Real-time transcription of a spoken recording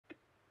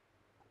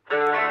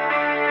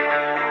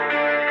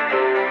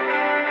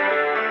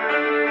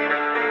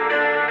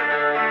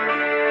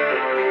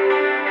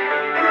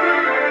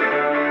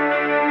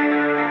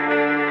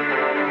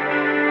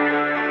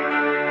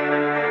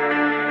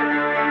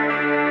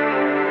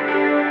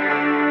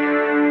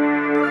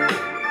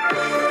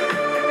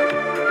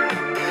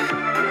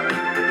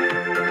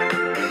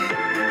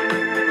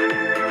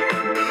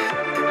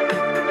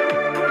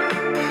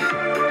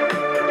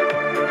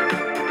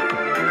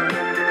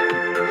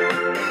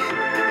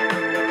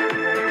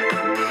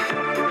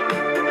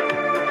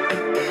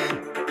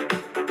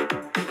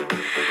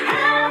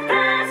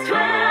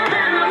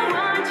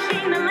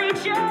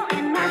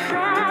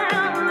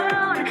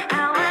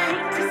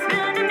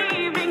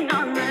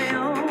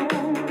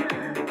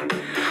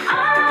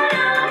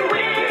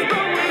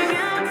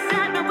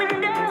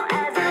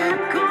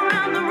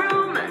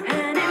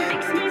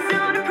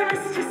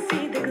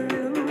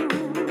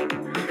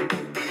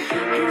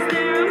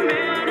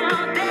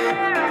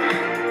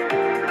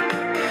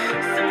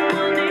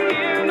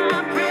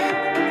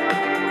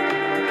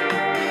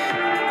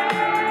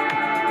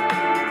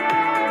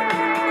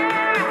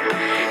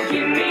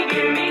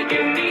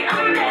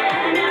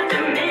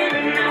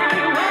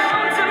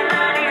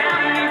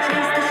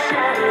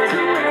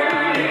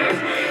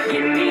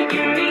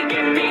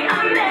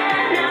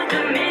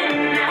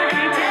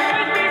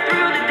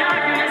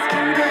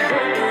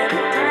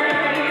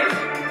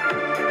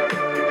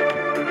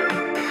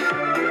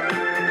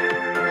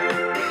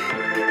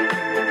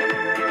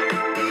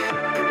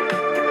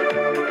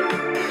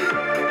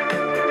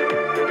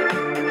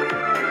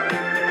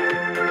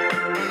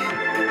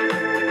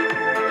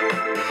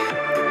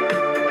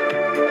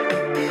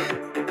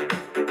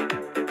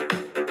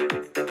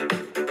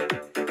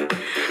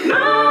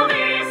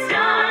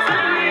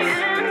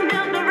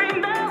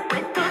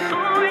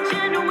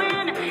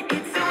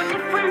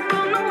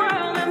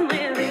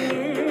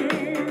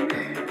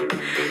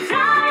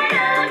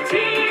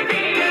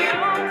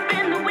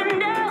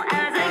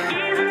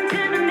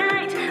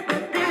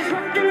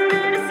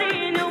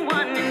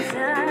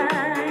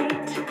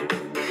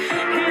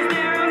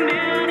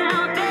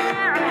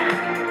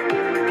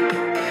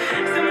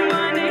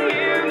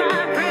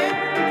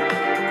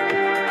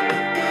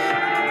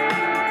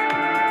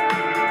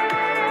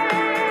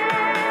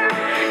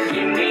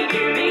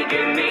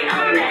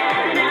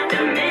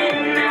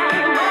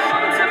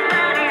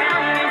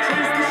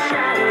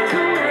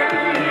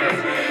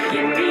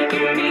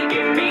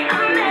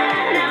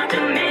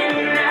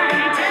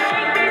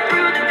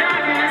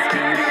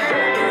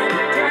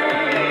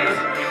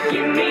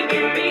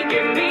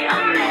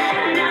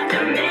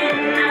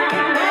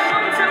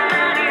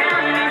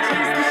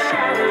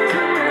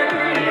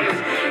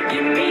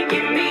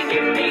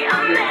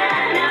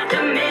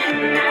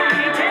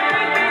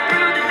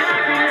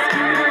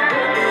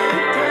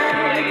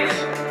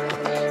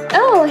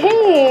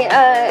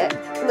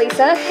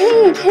Lisa.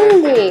 Hey,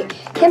 Kennedy.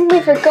 Can't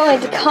believe you're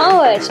going to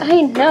college.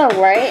 I know,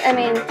 right? I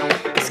mean,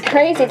 it's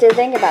crazy to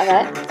think about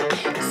that.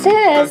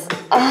 Sis,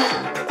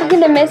 I'm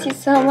gonna miss you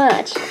so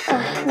much.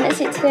 I miss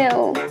you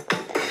too.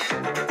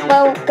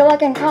 Well, good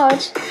luck in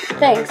college.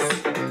 Thanks.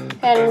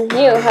 And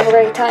you have a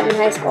great time in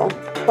high school.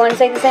 Going to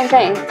say the same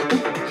thing.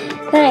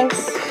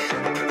 Thanks.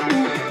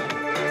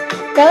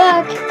 Good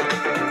luck.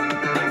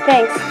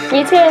 Thanks.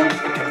 You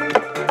too.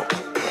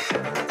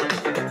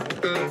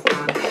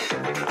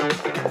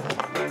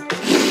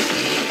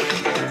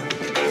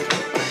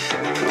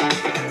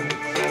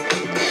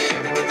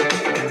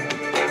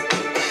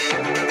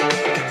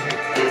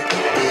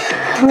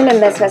 I'm gonna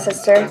miss my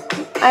sister.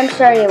 I'm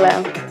sure you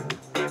will.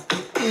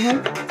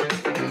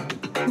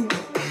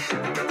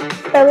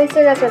 But at least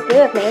you guys will be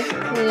with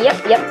me.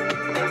 Yep.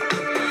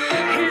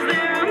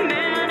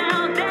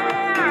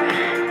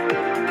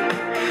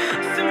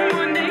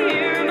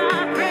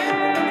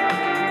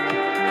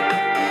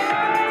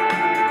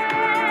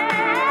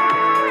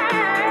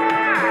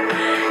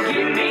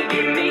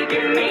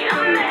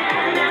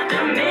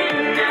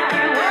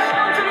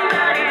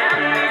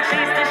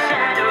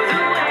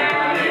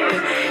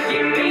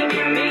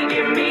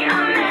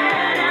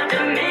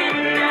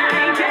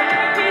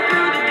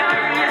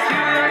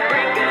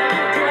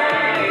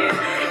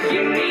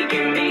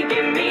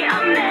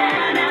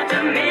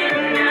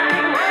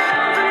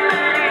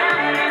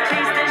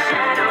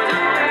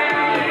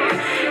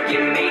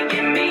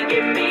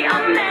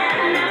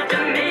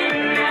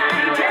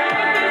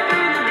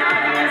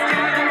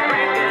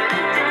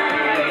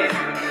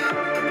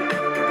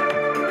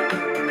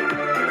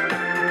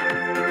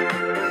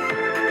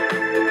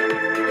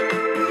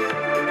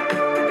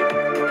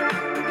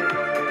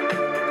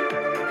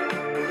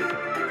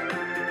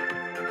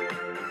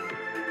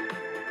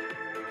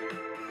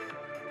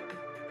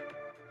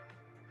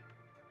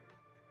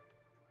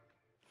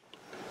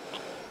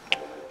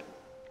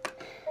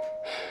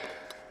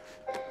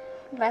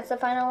 That's the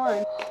final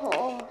one.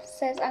 Oh,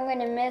 sis, I'm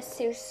gonna miss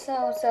you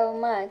so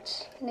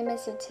much. I'm gonna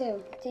miss you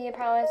too. Do you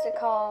promise to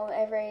call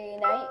every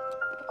night?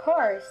 Of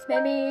course.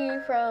 Maybe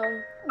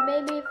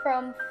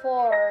from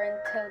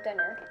 4 until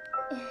dinner.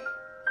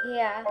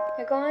 Yeah,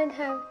 you're going to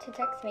have to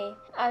text me.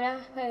 I'm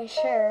not really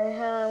sure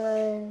how I'm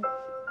going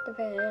to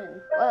fit it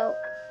in. Well,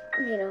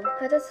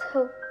 I just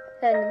hope,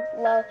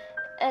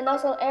 and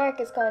also Eric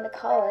is going to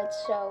college,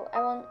 so I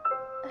won't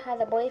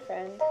have a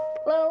boyfriend.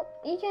 Well,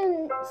 you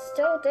can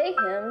still date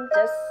him,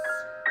 just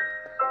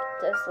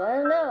let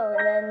him know,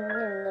 and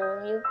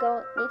then, you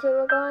two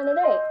will go on a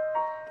date.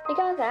 You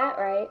got that,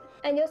 right?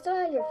 And you'll still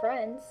have your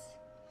friends,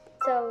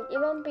 so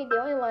you won't be the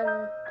only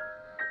one,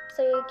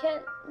 so you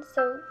can't,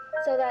 so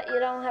that you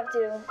don't have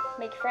to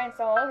make friends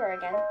all over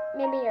again.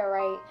 Maybe you're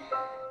right.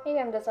 Maybe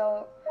I'm just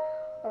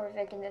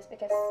overthinking this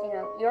because,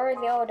 you're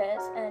the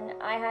oldest, and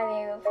I had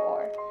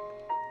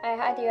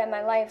you in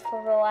my life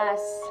for the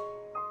last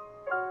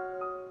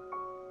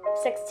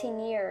 16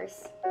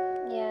 years.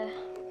 Yeah.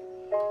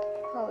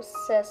 Oh,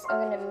 sis,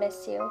 I'm gonna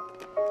miss you.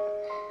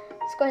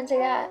 It's going to say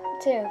that,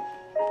 too.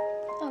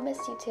 I'll miss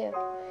you, too.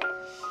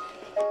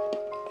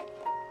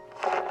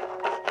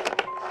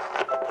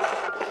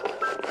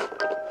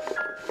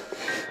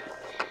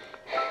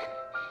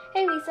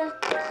 Hey, Lisa.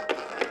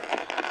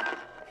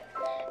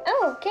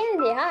 Oh,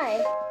 Kennedy,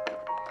 hi.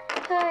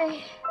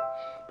 Hi.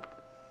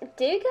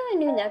 Do you got a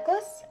new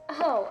necklace?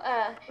 Oh,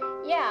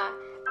 yeah.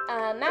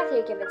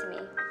 Matthew gave it to me.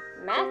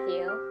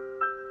 Matthew?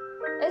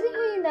 Isn't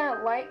he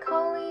that white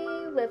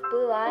collie with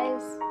blue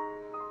eyes?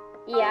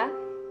 Yeah.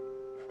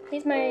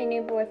 He's my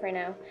new boyfriend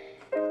now.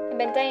 I've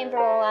been dating for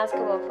the last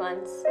couple of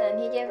months, and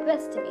he gave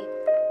this to me.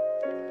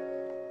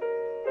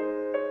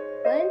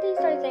 When did you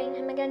start dating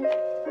him again?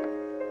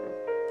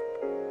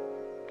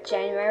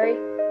 January?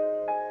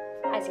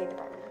 I see the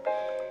problem.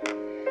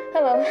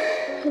 Hello.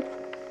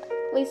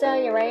 Lisa,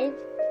 you ready?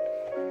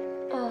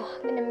 Oh,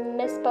 I'm gonna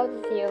miss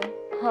both of you.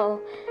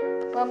 Oh,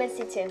 we'll miss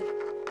you too.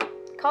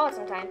 Call us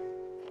sometime.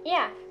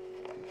 Yeah.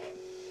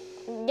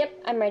 Yep,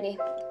 I'm ready.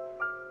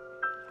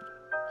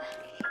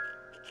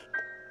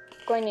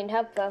 Going to need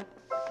help though.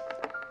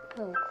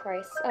 Oh,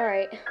 Christ.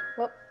 Alright.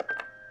 Well.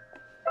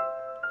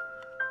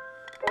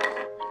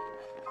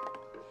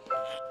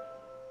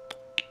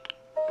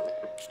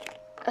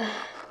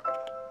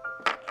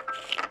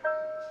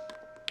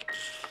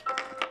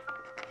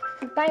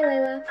 Bye,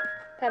 Layla.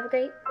 Have a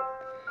great.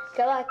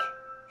 Good luck.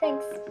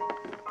 Thanks.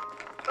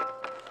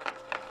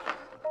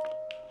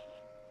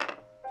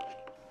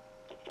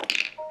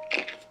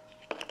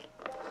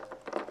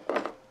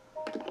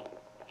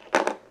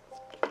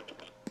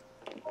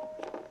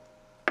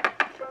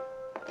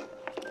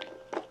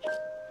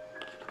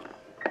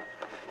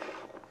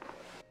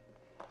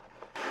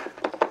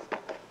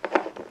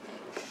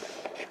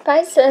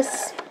 Bye,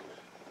 sis.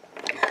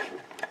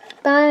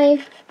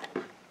 Bye.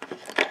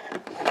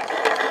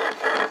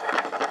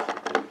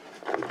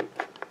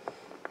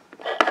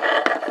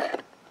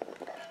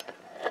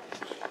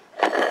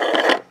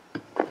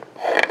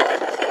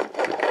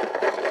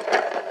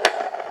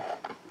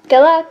 Good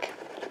luck.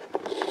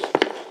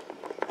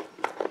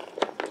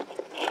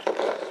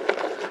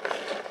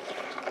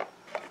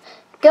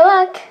 Good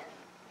luck.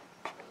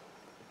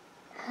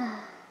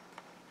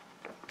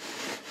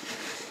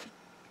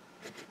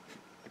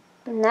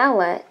 Now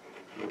what?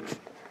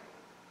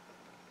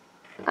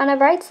 On a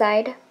bright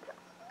side,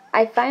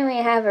 I finally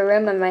have a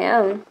room of my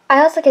own.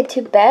 I also get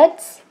 2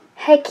 beds?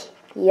 Heck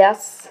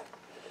yes.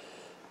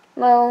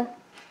 Well,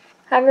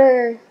 have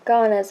her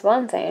gone is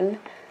one thing.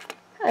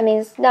 I mean,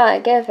 it's not a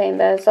good thing,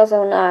 but it's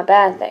also not a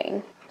bad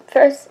thing.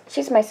 First,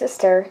 she's my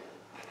sister.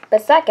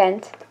 But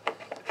second,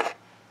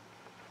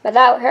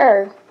 without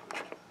her,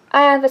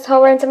 I have this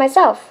whole room to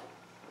myself.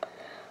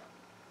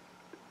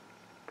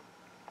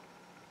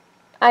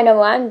 I know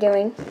what I'm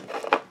doing.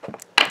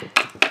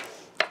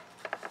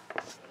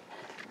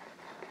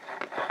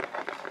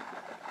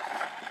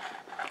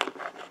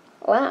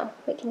 Wow,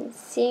 we can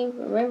see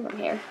the room from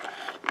here.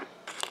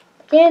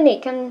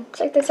 Candy, come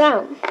check this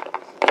out.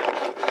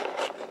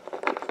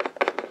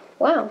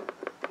 Wow,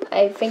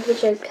 I think we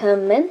should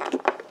come in.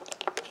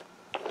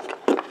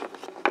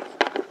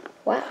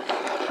 Wow,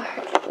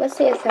 alright, let's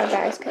see if our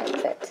guys can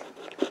fit.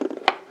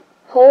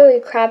 Holy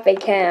crap, they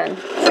can.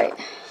 Alright.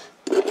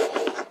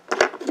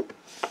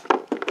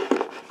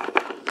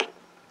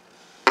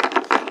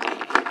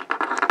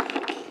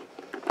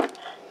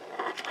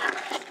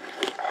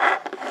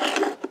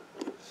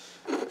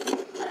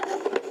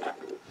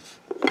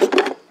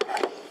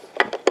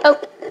 Oh,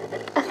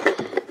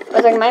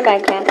 looks like my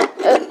bag can.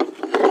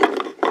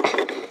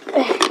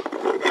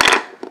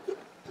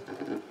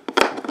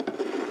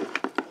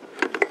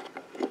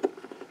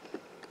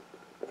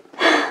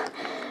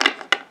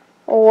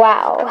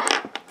 Wow.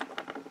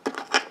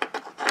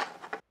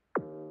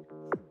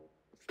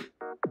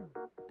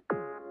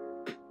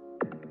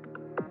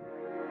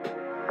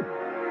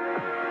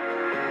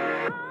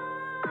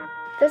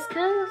 This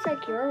kind of looks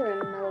like your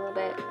room a little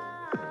bit.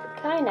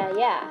 Kinda,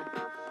 yeah.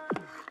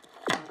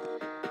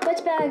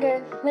 Which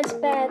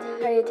bed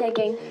are you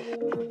taking?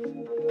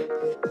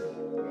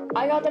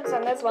 I got dibs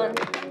on this one.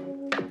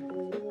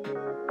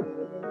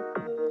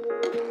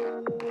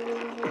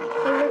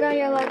 You forgot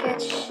your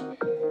luggage.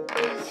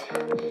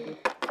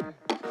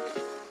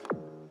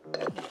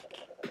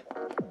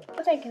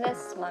 I'll take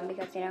this one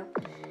because, you know,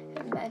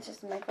 it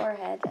matches my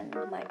forehead and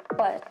my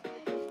butt.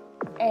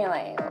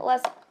 Anyway,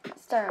 let's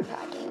start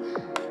unpacking.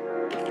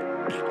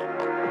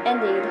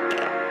 Indeed.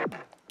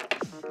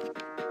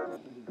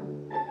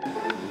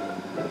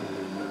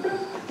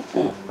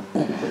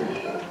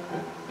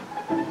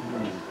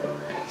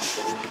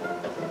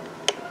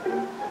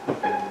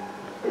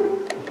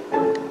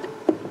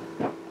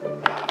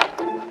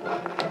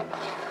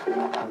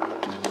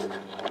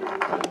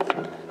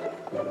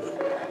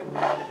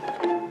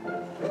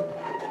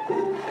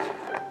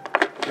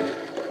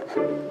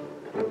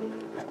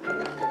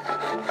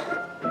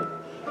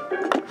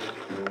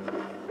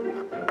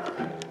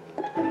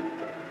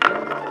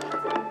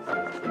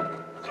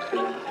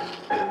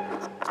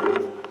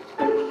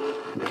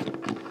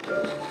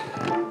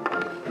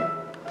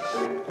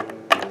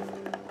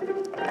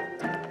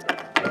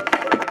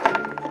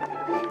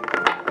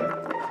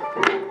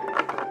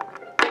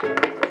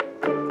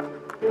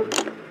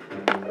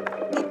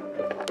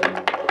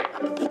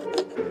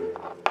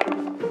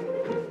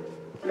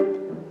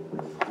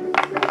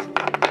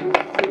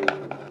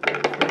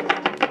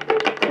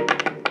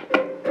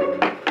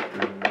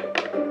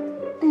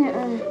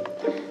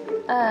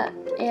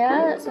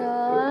 Yeah, so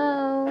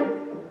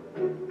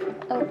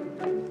oh,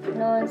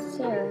 no one's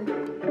here.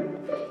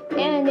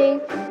 Andy,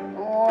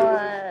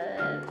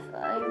 what?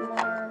 5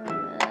 more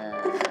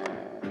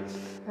minutes.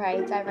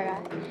 Right, I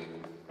forgot.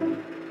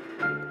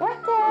 What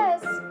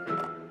this?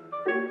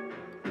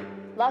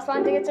 Last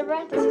one to get to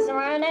breakfast is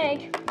around an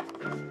egg.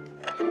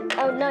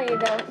 Oh, no, you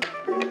don't.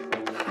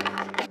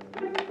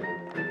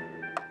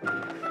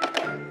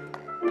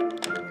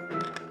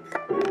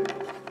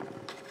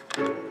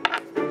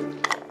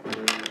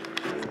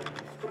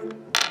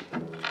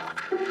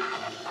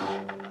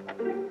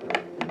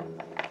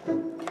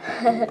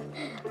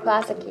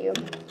 Classic you.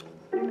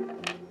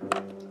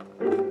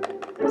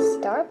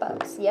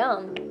 Starbucks,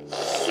 yum.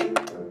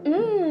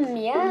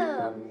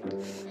 Yum.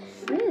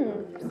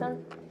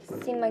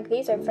 Seem like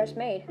these are fresh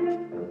made.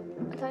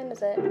 What time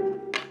is it?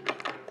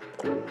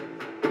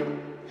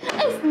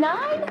 It's 9?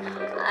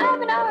 I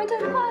have an hour until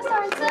class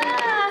starts.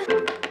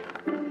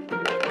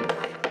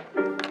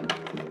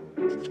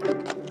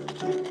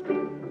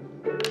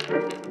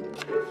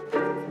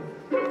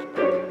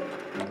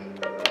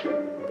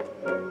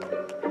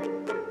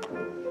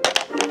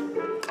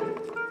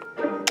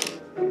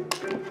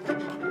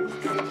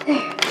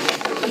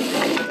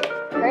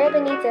 Hurry up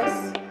and eat this.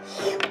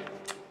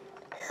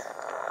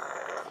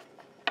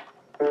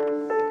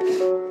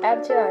 I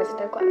have 2 hours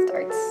until class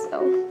starts, so.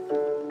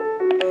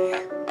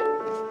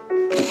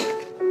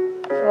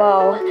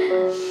 Whoa,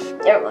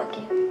 you're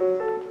lucky.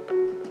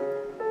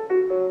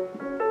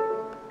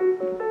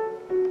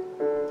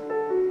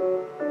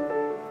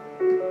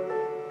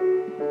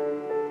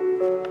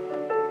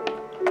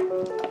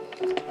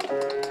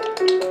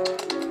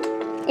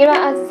 You know, I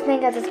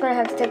think I'm just gonna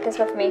have to take this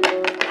with me.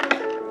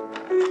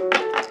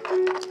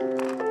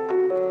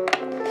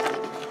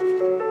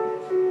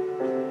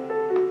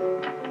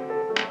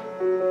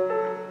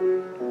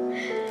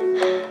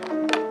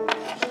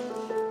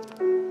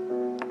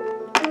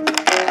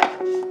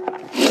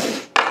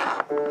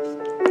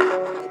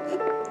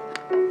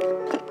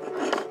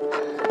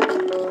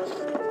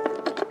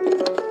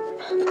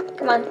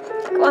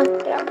 Come on,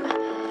 get out.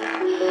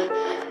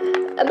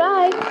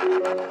 Bye.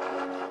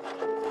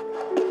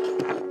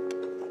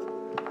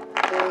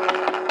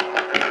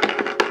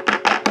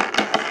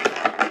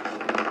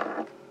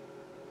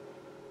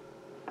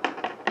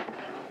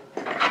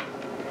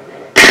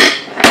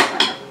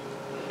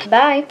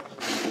 Bye.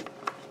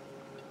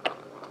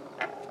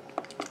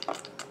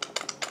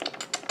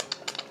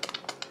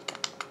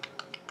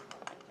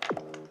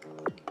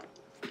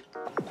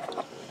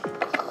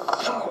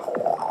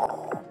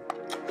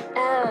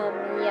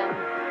 Yeah.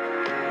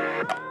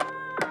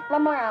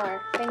 1 more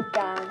hour, thank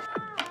God.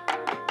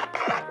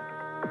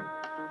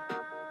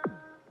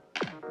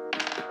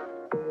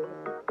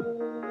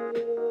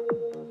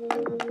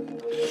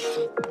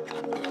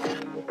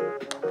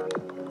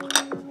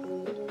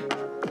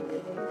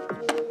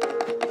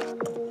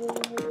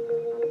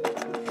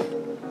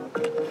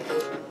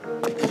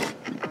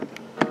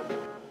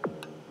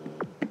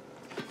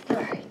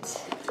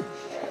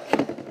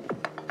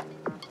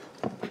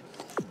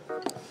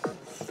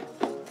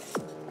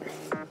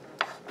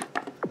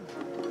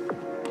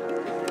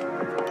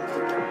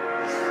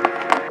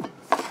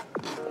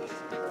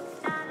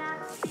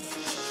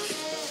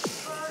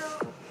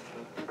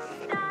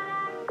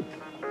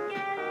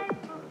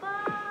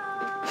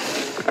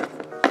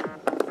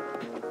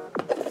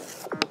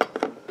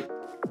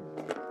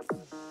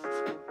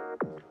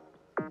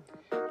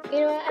 You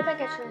know what? I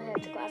think I should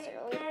head to class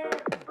early.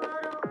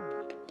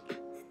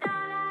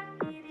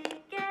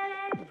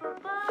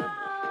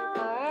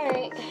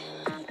 Alright.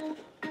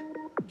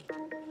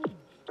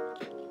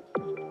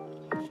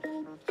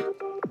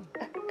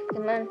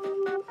 Come on.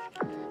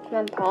 Come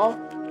on, Paul.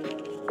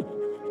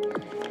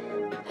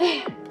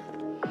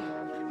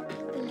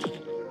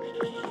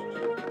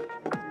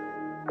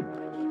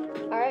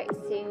 Alright,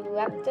 see you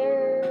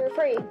after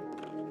 3.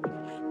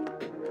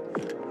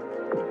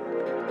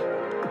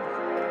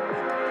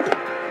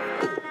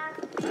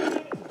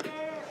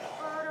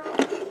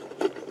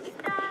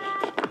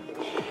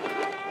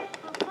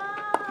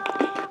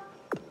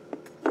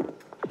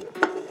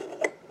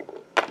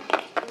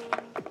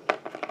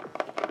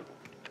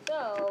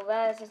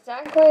 that's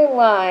exactly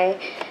why.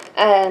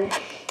 And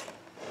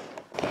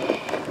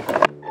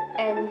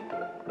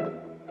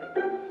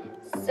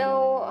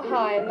so,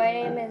 hi, my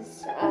name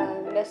is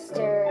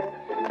Mr.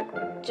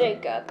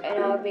 Jacob,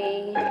 and I'll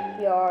be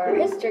your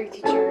history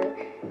teacher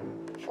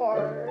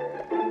for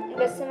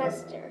this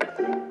semester.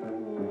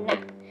 Now,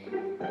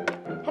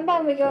 how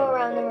about we go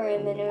around the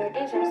room and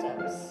introduce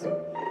ourselves?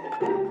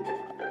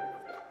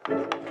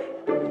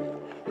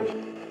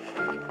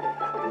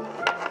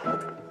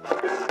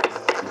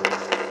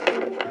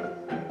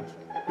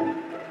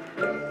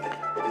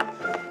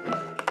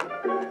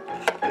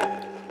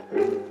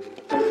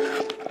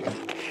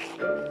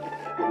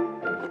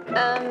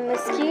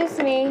 Excuse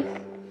me.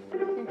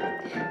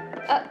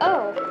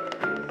 Oh.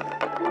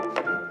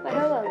 Well,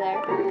 hello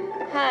there.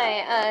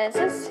 Hi, is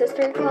this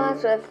history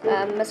class with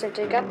Mr.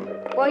 Jacob?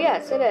 Well,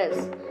 yes, it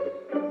is.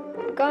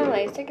 Go on,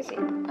 ladies, take a seat.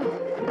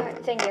 Oh, alright,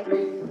 thank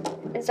you.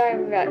 And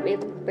sorry about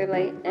being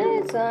late.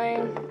 It's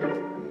fine.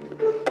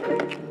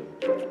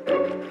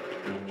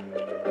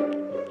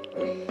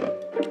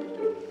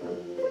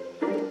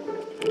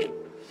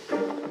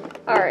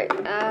 Alright,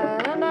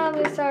 how about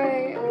we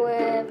start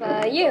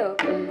with you?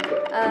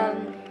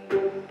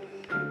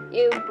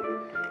 You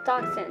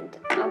dachshund,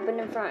 up in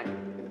the front.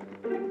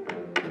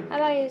 How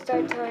about you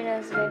start telling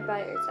us a bit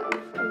about yourself?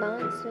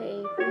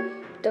 Honestly,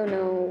 don't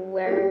know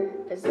where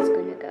this is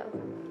gonna go.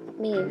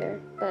 Me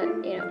either,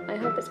 but you know, I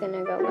hope it's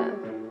gonna go well.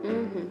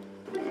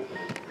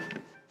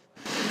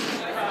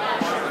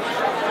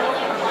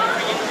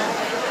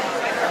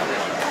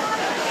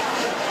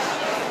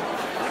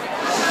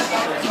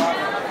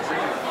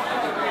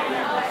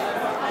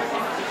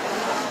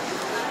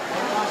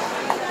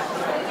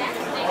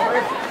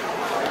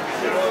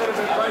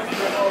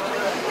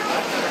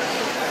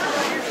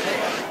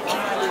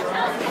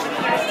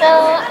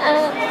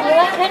 You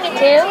like honey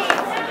too?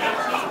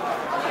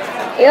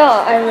 Yeah,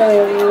 I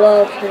really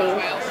love honey.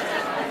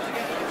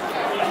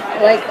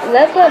 Like,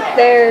 that's what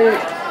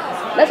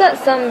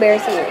some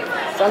bears eat.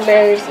 Some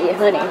bears eat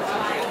honey.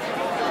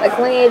 Like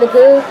Winnie the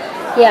Pooh,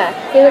 yeah,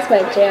 he was my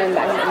jam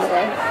back in the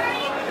day.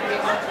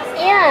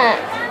 Yeah,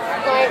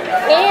 like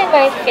me and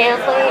my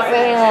family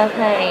really love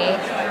honey.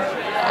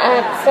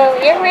 So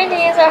you're ready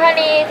to use our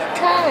honey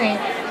anytime.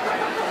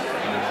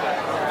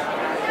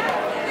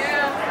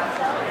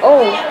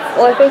 Oh,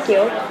 well, thank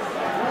you.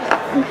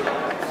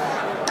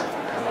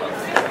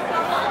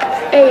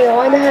 Hey, you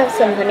want to have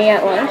some honey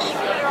at lunch?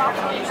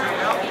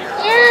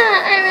 Yeah,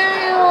 I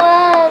really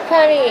love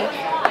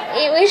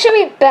honey. We should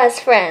be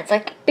best friends.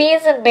 Like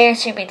bees and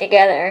bears should be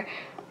together.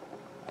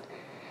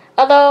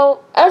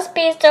 Although us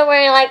bees don't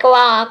really like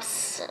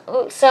wasps,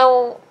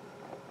 so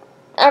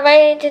our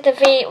way to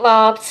defeat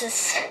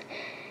wasps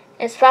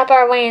is flap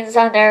our wings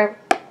on their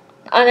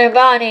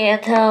body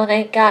until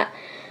they got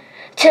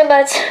too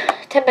much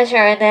temperature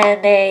and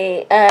then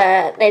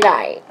they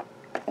die.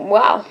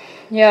 Wow.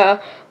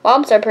 Yeah,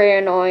 wasps are pretty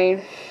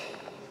annoying.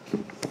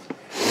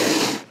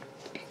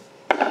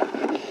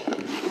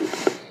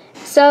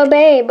 So,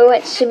 babe,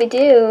 what should we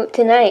do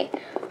tonight?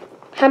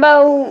 How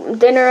about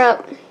dinner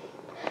up?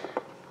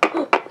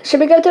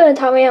 Should we go to an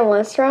Italian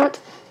restaurant?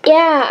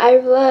 Yeah, I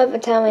love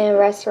Italian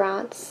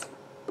restaurants.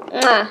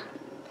 Mwah.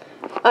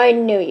 I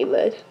knew you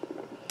would.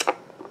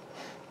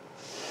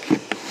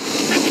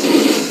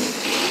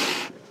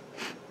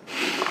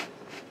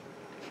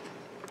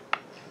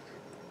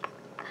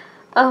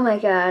 Oh my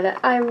god,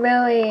 I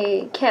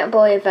really can't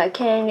believe that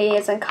Kennedy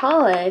is in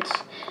college.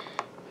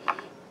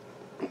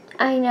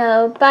 I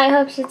know, but I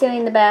hope she's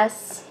doing the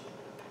best.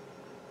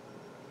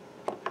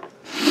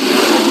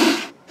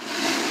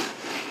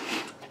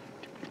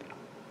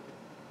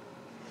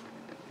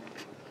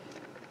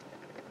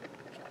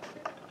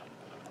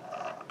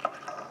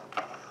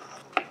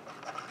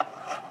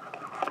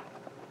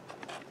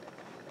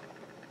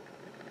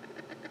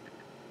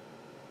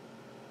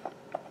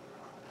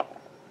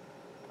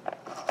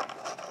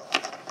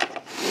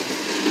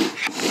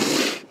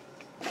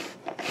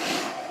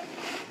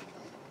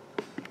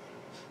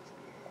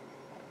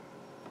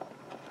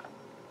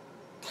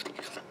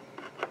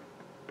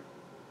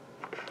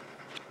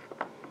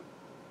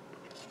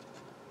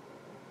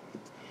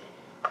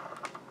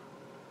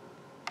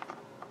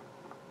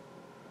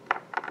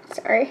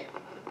 Sorry.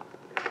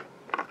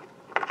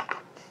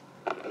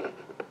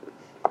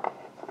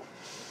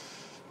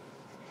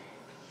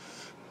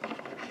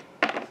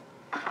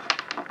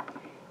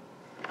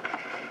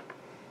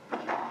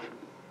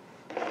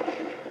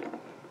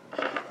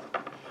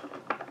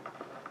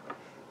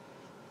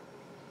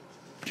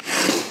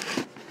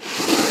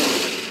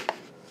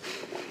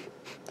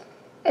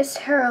 It's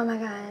her, oh my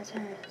god, it's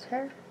her, it's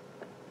her.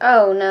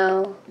 Oh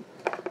no.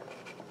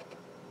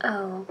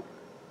 Oh,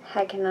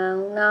 heck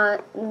no, no.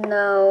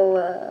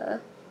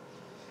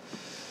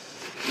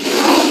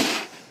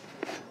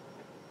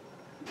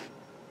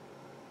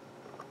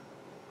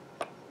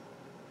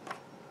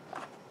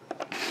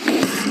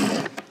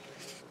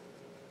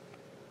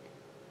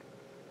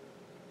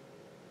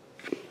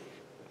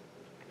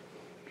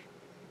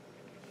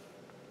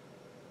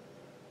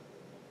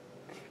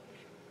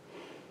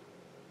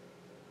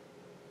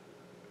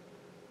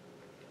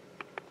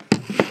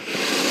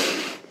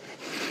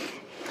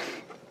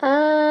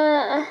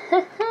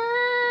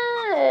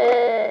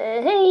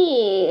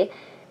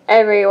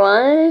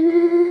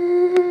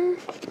 everyone.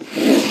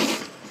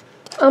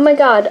 Oh my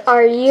god,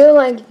 are you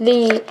like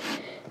the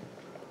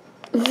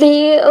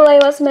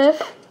Layla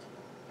Smith?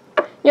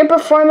 Your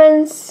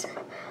performance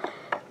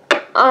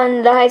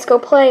on the high school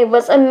play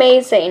was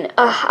amazing.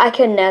 I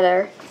could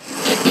never.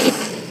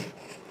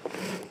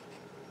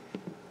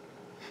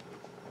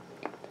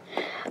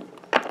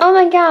 Oh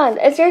my god,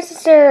 is your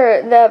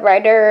sister the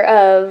writer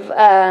of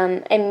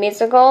a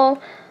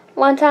musical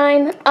one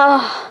time?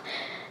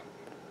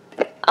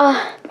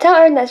 Tell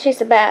her that she's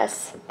the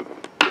best.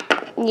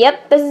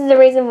 Yep, this is the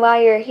reason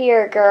why you're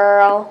here,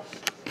 girl.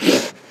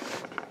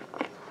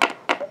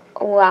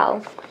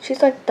 Wow,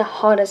 she's like the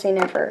hottest thing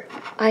ever.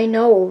 I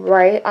know,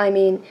 right? I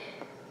mean,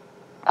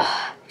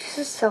 she's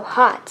just so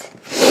hot.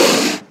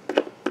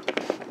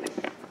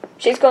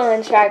 She's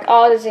going to attract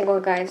all the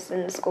single guys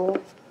in the school.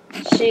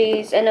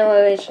 She's in a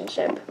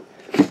relationship.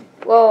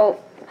 Well,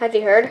 have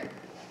you heard?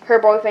 Her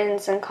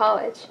boyfriend's in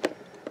college.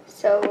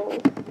 So,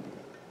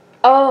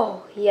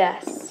 oh,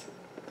 yes.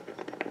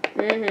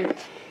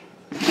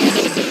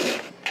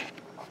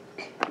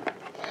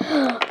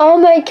 Oh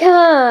my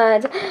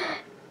god.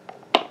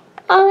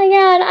 Oh my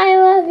god, I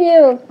love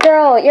you.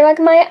 Girl, you're like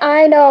my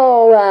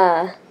idol.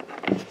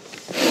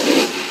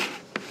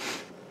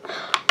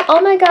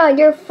 Oh my god,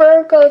 your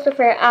fur goes with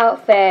your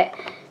outfit.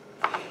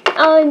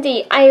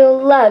 OMG, I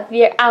love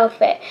your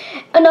outfit.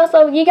 And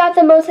also, you got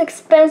the most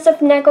expensive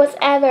necklace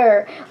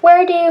ever.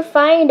 Where do you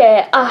find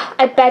it?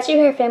 I bet you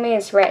her family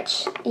is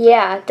rich.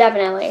 Yeah,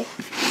 definitely.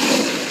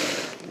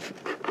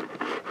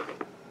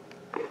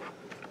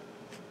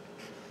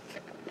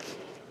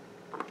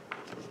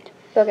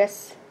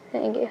 Focus.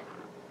 Thank you.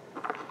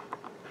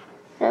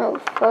 No,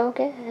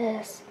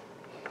 focus.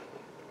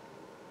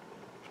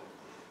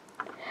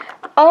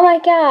 Oh my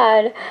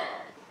god.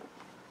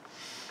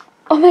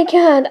 Oh my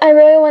god, I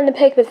really want to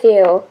pick with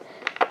you.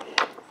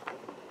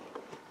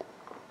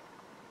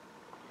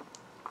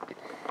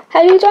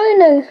 Have you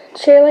joined the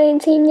cheerleading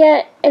team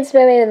yet? It's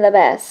really the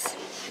best.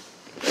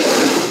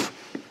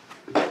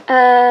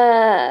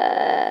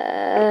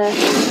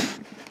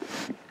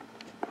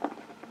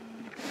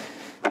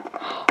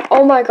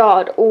 Oh my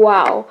god,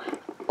 wow.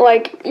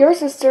 Like, your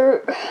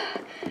sister,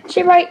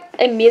 she wrote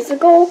a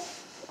musical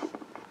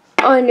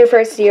on your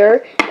first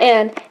year,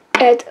 and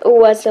it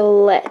was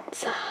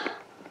lit.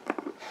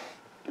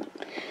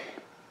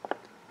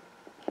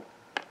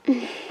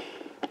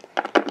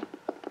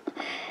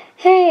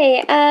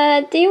 Hey,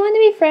 do you want to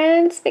be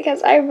friends?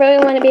 Because I really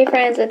want to be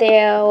friends with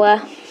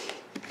you.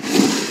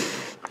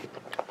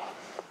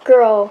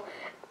 Girl,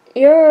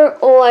 you're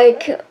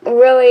like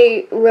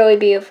really, really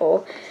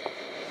beautiful.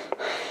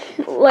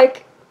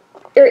 Like,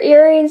 your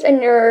earrings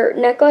and your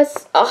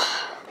necklace,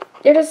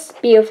 you're just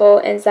beautiful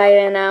inside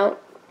and out.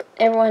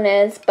 Everyone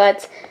is,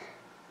 but,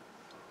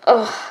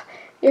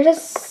 you're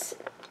just,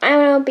 I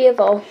don't know,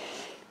 beautiful.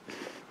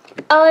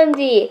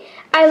 OMG,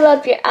 I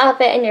love your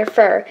outfit and your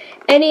fur.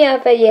 Any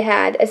outfit you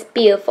had is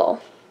beautiful.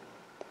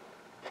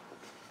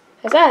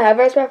 Is that a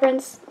Hovers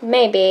reference?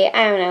 Maybe,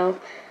 I don't know.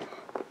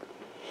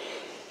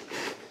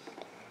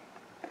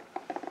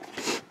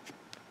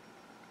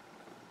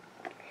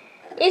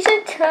 You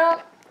should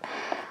tell.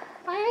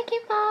 Why do I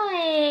keep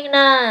falling?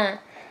 Nah.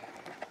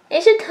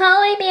 You should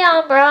totally be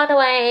on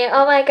Broadway.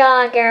 Oh my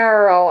god,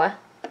 girl.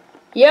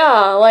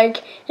 Yeah,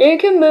 like, you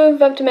can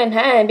move up to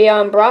Manhattan and be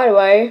on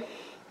Broadway.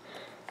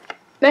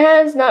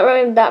 Manhattan's not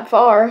really that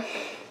far.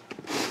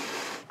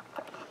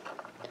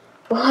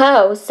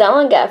 Wow,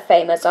 someone got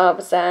famous all of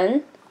a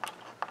sudden.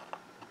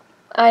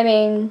 I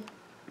mean,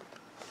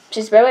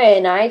 she's really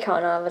an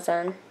icon all of a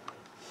sudden.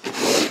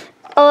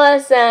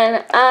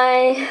 Listen,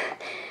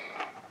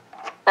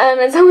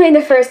 it's only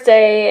the first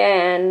day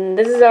and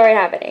this is already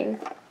happening.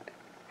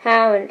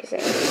 How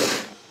interesting.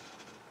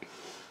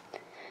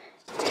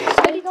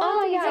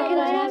 Oh my god, can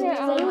I have your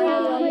own?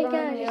 Oh my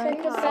god, you're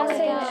like the best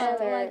thing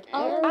ever.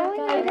 Oh my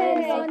god,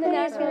 on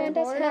the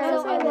Samantha's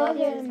house. I love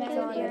you.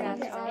 Thank you. You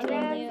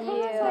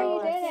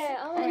did it.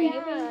 Oh my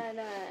god.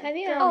 Have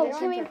you? Oh,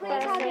 can we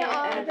please have your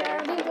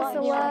autograph? We just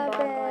love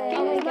it.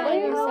 Oh my god,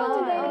 you're so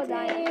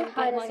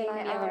amazing.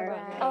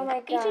 Oh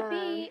my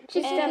god.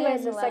 She's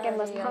definitely the second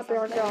most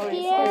popular girl in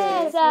school.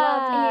 Yes. Oh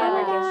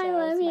my god, I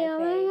love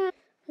you.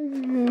 Oh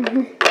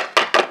my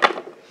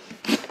god.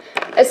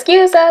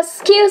 Excuse us.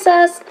 Excuse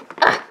us.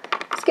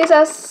 Excuse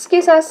us.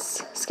 Excuse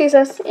us. Excuse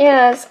us.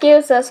 Yeah,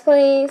 excuse us,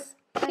 please.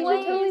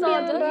 Please, don't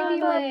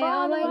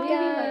oh my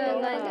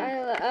god. Like,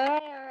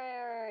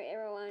 alright,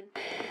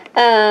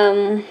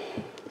 everyone.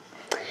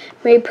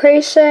 We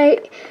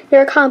appreciate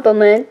your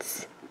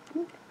compliments,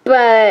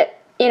 but,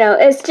 you know,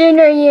 it's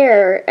junior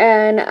year,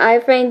 and I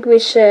think we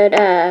should,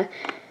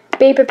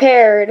 be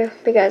prepared,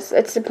 because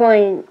it's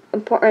the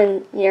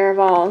important year of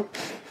all.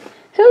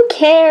 Who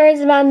cares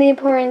about the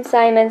important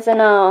assignments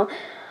and all?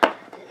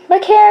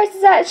 What cares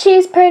is that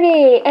she's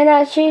pretty, and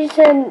that she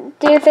should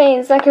do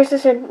things like her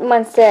sister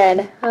once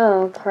did.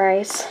 Oh,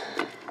 Christ.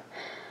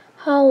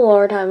 Oh,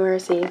 Lord have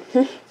mercy.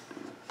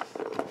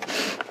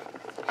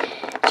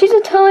 She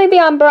should totally be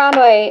on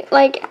Broadway.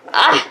 Like,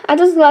 I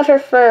just love her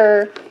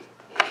fur.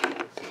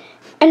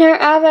 And her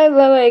outfit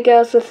really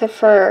goes with her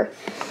fur.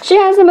 She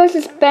has the most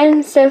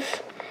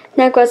expensive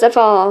necklace of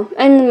all,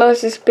 and the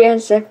most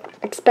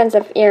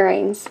expensive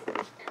earrings.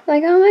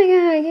 Like, oh my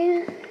god,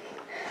 yeah.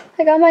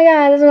 Like, oh my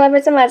god, I just love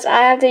her so much.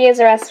 I have to use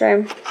the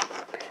restroom.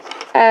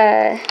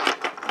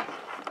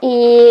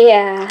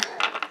 Yeah.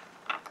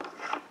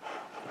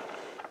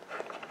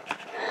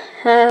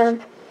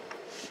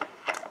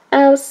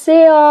 I'll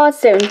see you all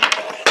soon.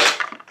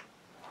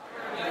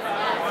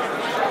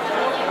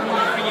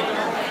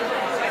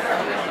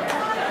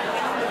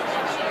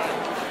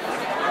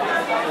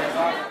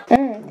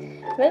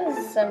 This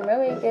is some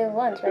really good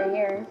lunch right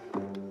here.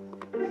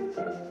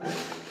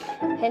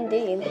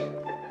 Indeed.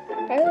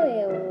 I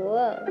really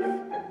love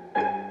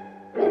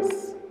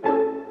this.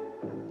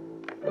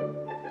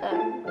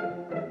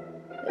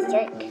 This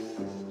drink.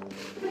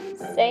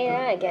 Say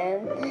that again.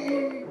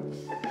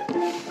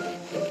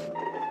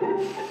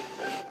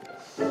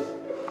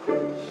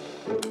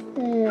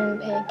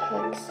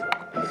 Pancakes.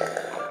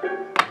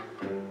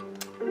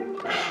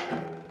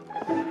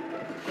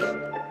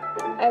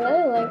 I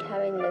really like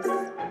having this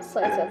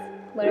slice of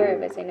whatever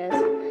everything is.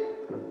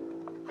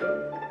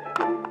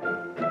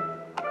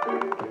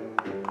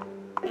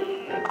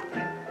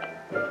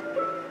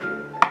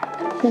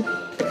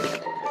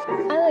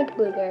 I like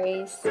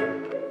blueberries.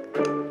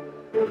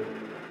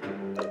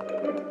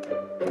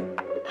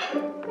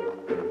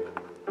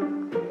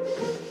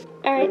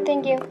 Alright,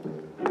 thank you.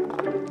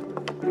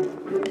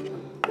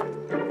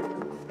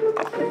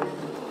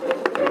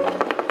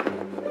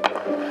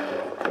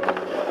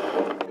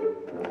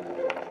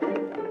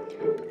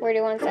 Where do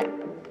you want to sit?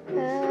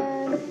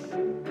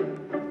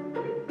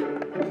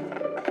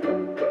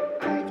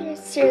 Are there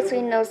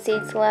seriously no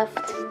seats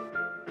left?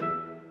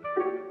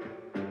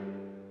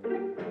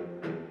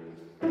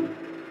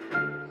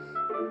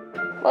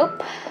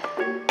 Whoop.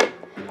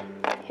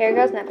 Here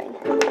goes nothing.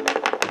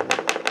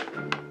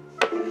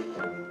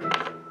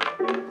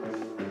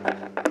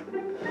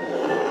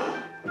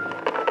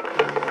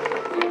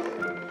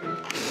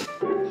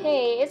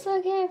 Hey, it's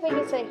okay if we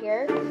can sit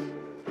here.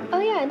 Oh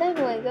yeah,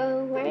 definitely.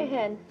 Go right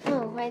ahead.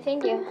 Oh, why,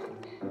 thank you.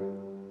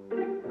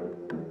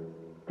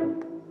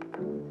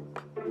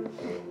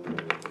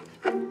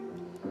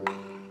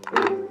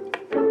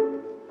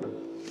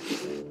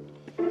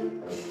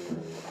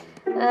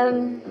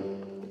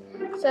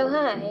 So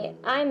hi,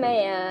 I'm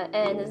Maya,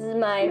 and this is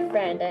my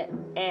friend,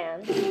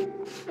 Anne.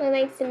 Well,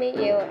 nice to meet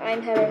you.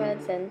 I'm Heather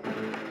Hudson.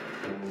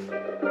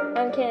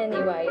 I'm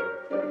Kennedy White.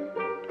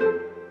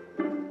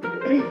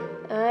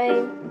 Why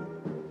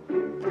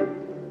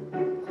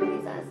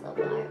is that so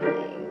far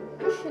away?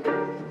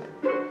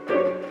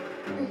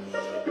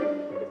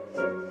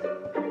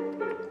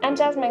 I'm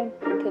Jasmine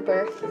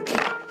Cooper.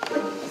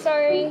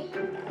 Sorry.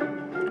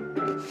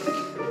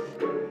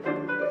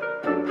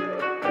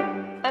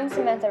 I'm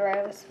Samantha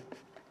Rose.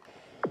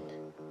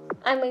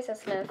 I'm Lisa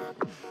Smith.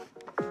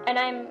 And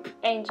I'm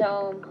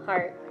Angel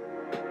Hart.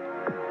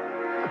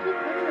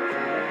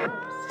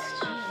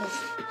 Jeez.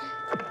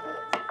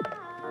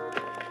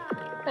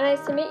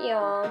 Nice to meet you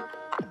all.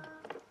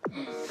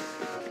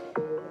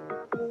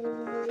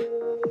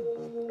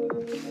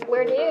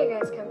 Where do you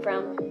guys come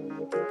from?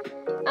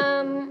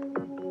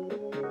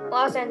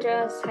 Los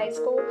Angeles High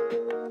School.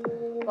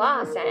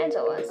 Los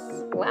Angeles.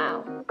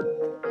 Wow.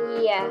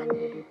 Yeah.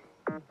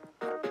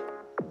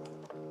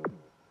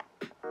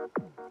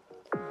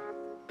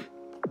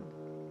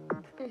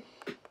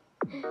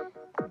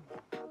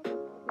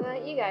 Well,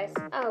 you guys.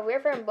 Oh,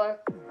 we're from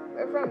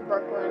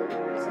Brooklyn.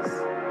 This is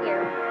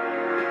here.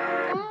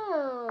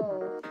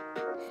 Oh,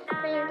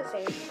 pretty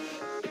interesting.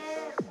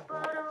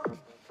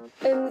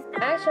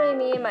 Actually,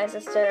 me and my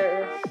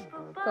sister,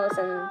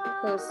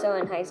 who's still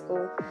in high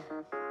school,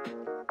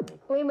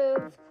 we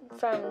moved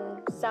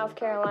from South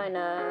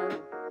Carolina.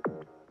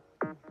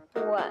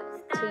 What?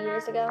 2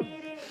 years ago?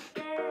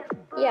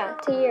 Yeah,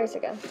 2 years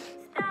ago.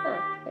 Oh,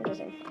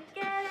 interesting.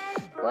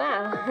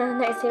 Wow,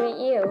 nice to meet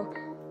you.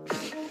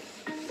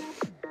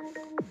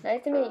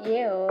 Nice to meet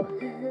you.